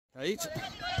Eight.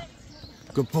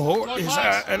 Good ball. Is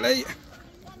that Ellie?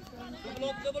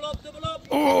 Double up.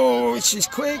 Oh, she's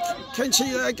quick. Can she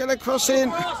get a cross in?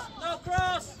 No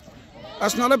cross.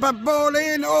 That's not a bad ball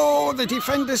in. Oh, the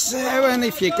defender's there, and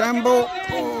if you gamble,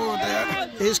 oh,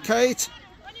 there is Kate.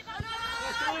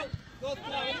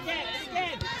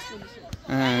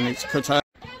 And it's Coton.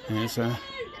 Here's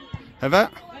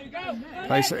Heather.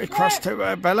 Plays it across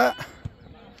to Bella.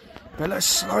 Bella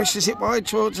slices it wide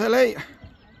towards Ellie.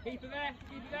 Keep it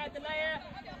there, delay it.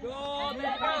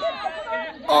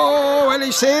 Oh,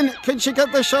 Ellie's in. Can she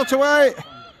get the shot away?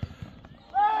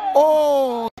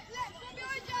 Oh!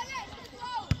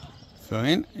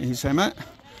 Fine. Here's Emma.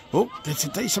 Oh, gets a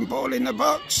decent ball in the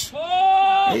box.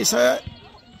 Here's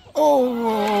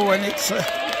oh, and it's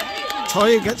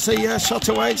Ty gets the shot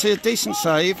away. It's a decent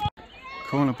save.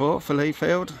 Corner ball for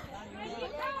Leafield.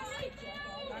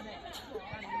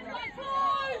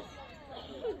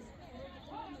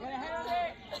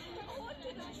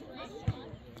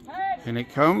 In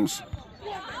it comes.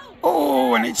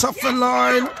 Oh, and it's off the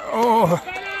line. Oh,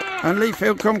 and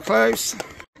Leafield come close.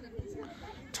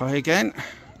 Try again.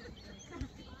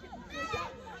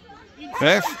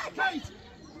 Beth.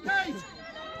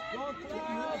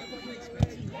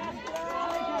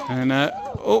 And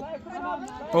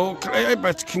ball clear,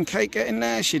 but can Kate get in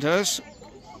there? She does.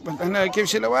 But then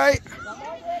gives it away.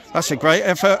 That's a great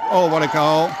effort. Oh, what a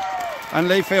goal. And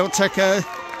Leafield take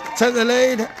the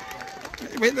lead.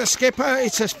 With the skipper,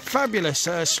 it's a fabulous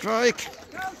strike,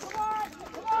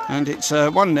 and it's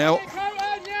 1-0.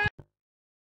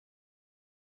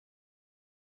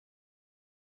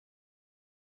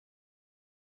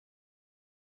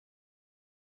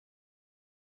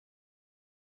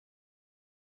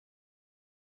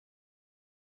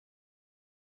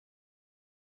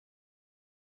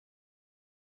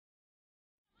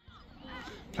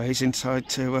 Plays inside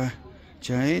to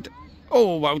Jade.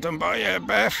 Oh, well done by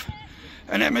Beth.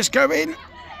 And Emma's going.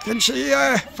 Can she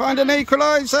find an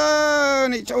equaliser?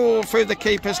 And it's all through the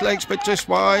keeper's legs, but just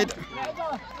wide.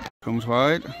 Comes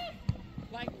wide.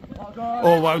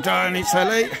 Oh, well done. It's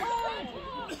Ellie.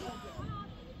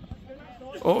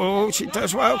 Oh, she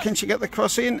does well. Can she get the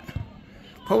cross in?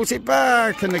 Pulls it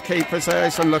back, and the keeper's there.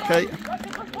 It's unlucky.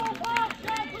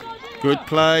 Good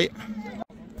play.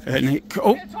 And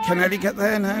can Ellie get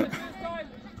there now?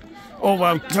 Oh,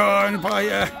 well done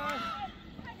by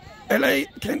Ellie.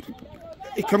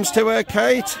 It comes to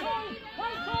Kate.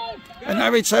 And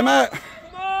now it's Emma.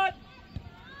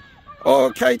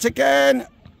 Oh, Kate again.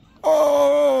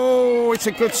 Oh, it's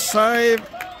a good save.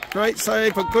 Great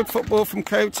save, but good football from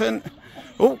Coton.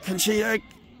 Oh, can she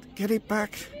get it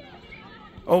back?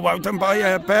 Oh, well done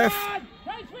by Beth.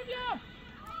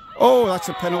 Oh, that's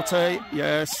a penalty.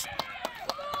 Yes.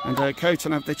 And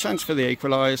Coton have the chance for the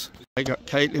equalise. They got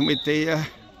Caitlin with the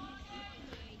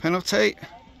penalty.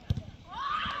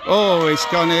 Oh, it's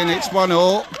gone in. It's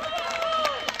 1-1.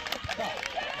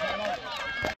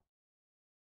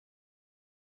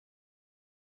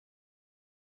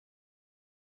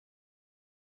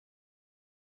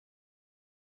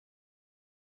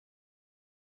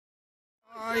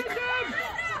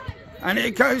 And here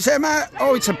goes Emma.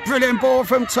 Oh, it's a brilliant ball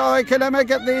from Ty. Can Emma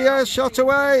get the shot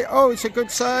away? Oh, it's a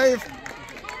good save.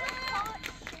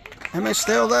 Emma's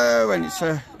still there, and it's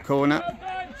a corner.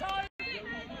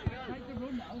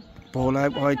 Ball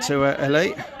out wide to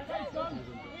Ellie.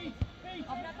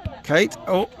 Kate.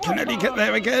 Oh, can Ellie get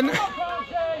there again?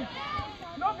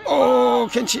 Oh,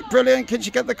 brilliant. Can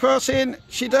she get the cross in?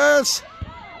 She does.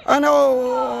 And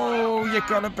oh, you've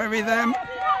got to bury them.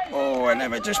 Oh, and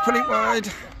Emma just put it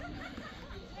wide.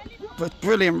 But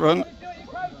brilliant run.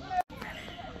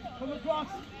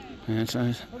 And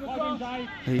so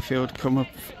Leafield come up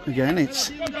again.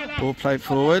 It's ball played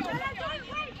forward.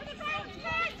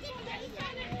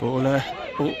 Ball,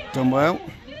 done well.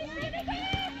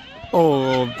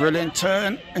 Oh, brilliant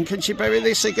turn. And can she bury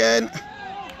this again?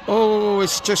 Oh,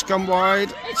 it's just gone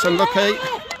wide. It's unlucky.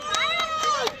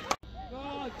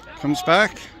 Comes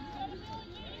back.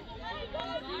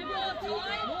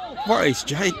 What is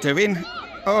Jade doing?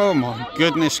 Oh my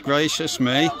goodness gracious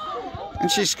me. And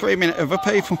she's screaming at other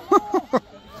people.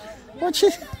 What's she?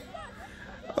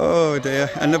 Oh dear.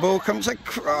 And the ball comes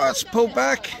across, pulled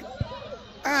back.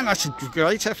 And that's a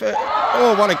great effort.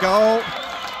 Oh, what a goal.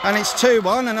 And it's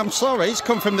 2-1, and I'm sorry, it's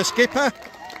come from the skipper.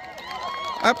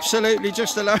 Absolutely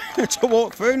just allowed her to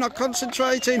walk through, not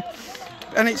concentrating.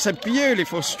 And it's a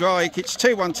beautiful strike. It's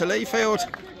 2-1 to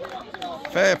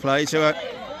Leafield. Fair play to her.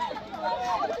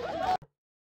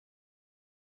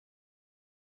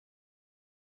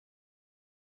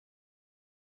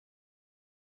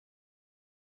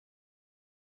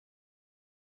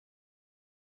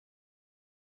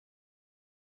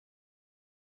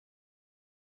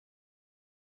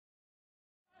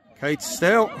 Kate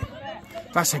still.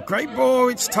 That's a great ball.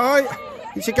 It's tight.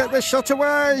 Did she get the shot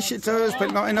away? She does,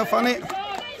 but not enough on it.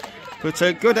 But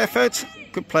a good effort.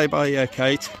 Good play by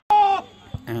Kate.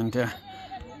 And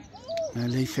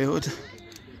Leafield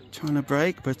trying to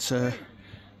break, but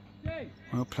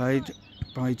well played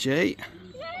by G.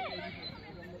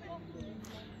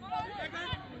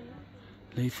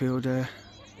 Leafield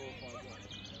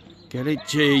get it.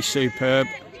 G, superb.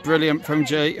 Brilliant from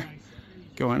G.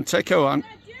 Go on, take her on.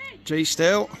 G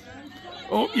still.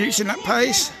 Oh, using that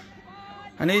pace.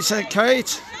 And here's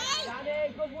Kate.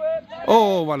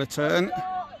 Oh, what a turn.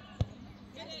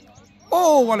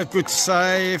 Oh, what a good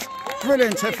save.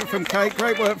 Brilliant effort from Kate.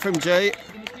 Great work from G.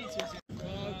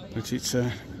 But it's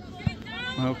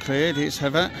well cleared. Here's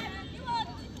Heather.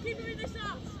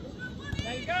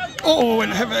 Oh,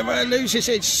 and Heather loses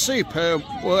it. Superb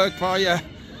work by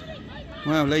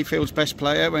well, Leafield's best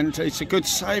player. And it's a good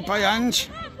save by Ange.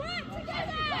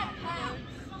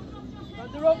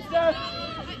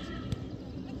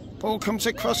 Ball comes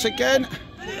across again.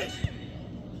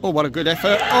 Oh, what a good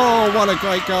effort. Oh, what a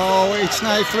great goal. It's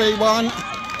now 3-1.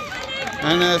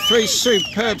 And 3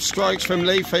 superb strikes from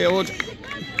Leafield.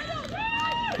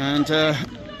 And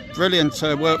brilliant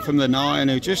work from the 9,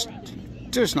 who just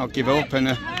does not give up. And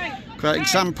a great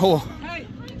example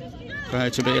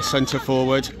to be a centre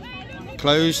forward.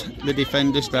 Close the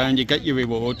defenders down, you get your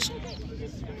rewards.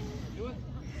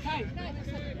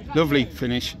 Lovely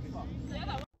finish.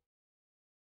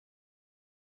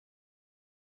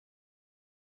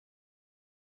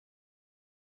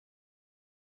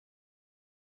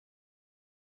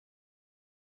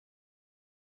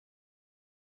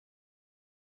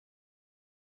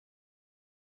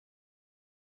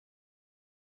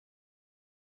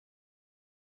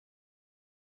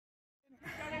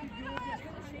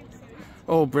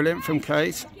 Oh, brilliant from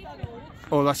Kate.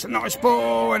 Oh, that's a nice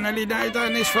ball, and nearly now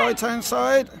down this right hand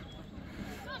side.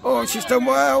 Oh, she's done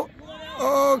well.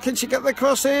 Oh, can she get the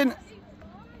cross in?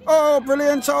 Oh,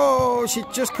 brilliant. Oh, she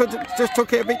just took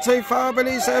it a bit too far, but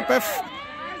he's Beth.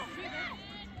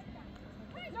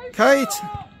 Kate.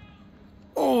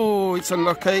 Oh, it's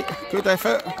unlucky. Good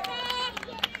effort.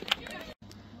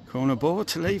 Corner ball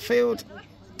to Leafield.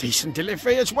 Decent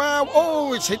delivery as well.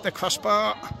 Oh, it's hit the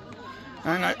crossbar.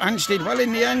 And Ange did well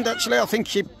in the end, actually. I think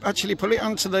she actually put it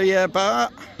onto the bar.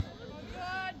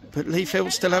 But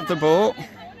Leafield still have the ball.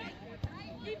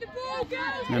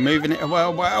 They're moving it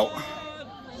well.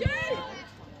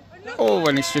 Oh,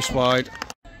 and it's just wide.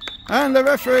 And the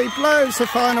referee blows the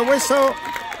final whistle.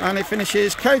 And it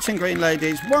finishes Coton Green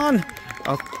Ladies 1.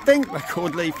 I think they're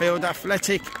called Leafield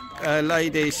Athletic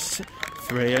Ladies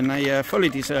 3. And they fully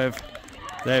deserve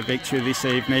their victory this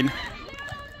evening.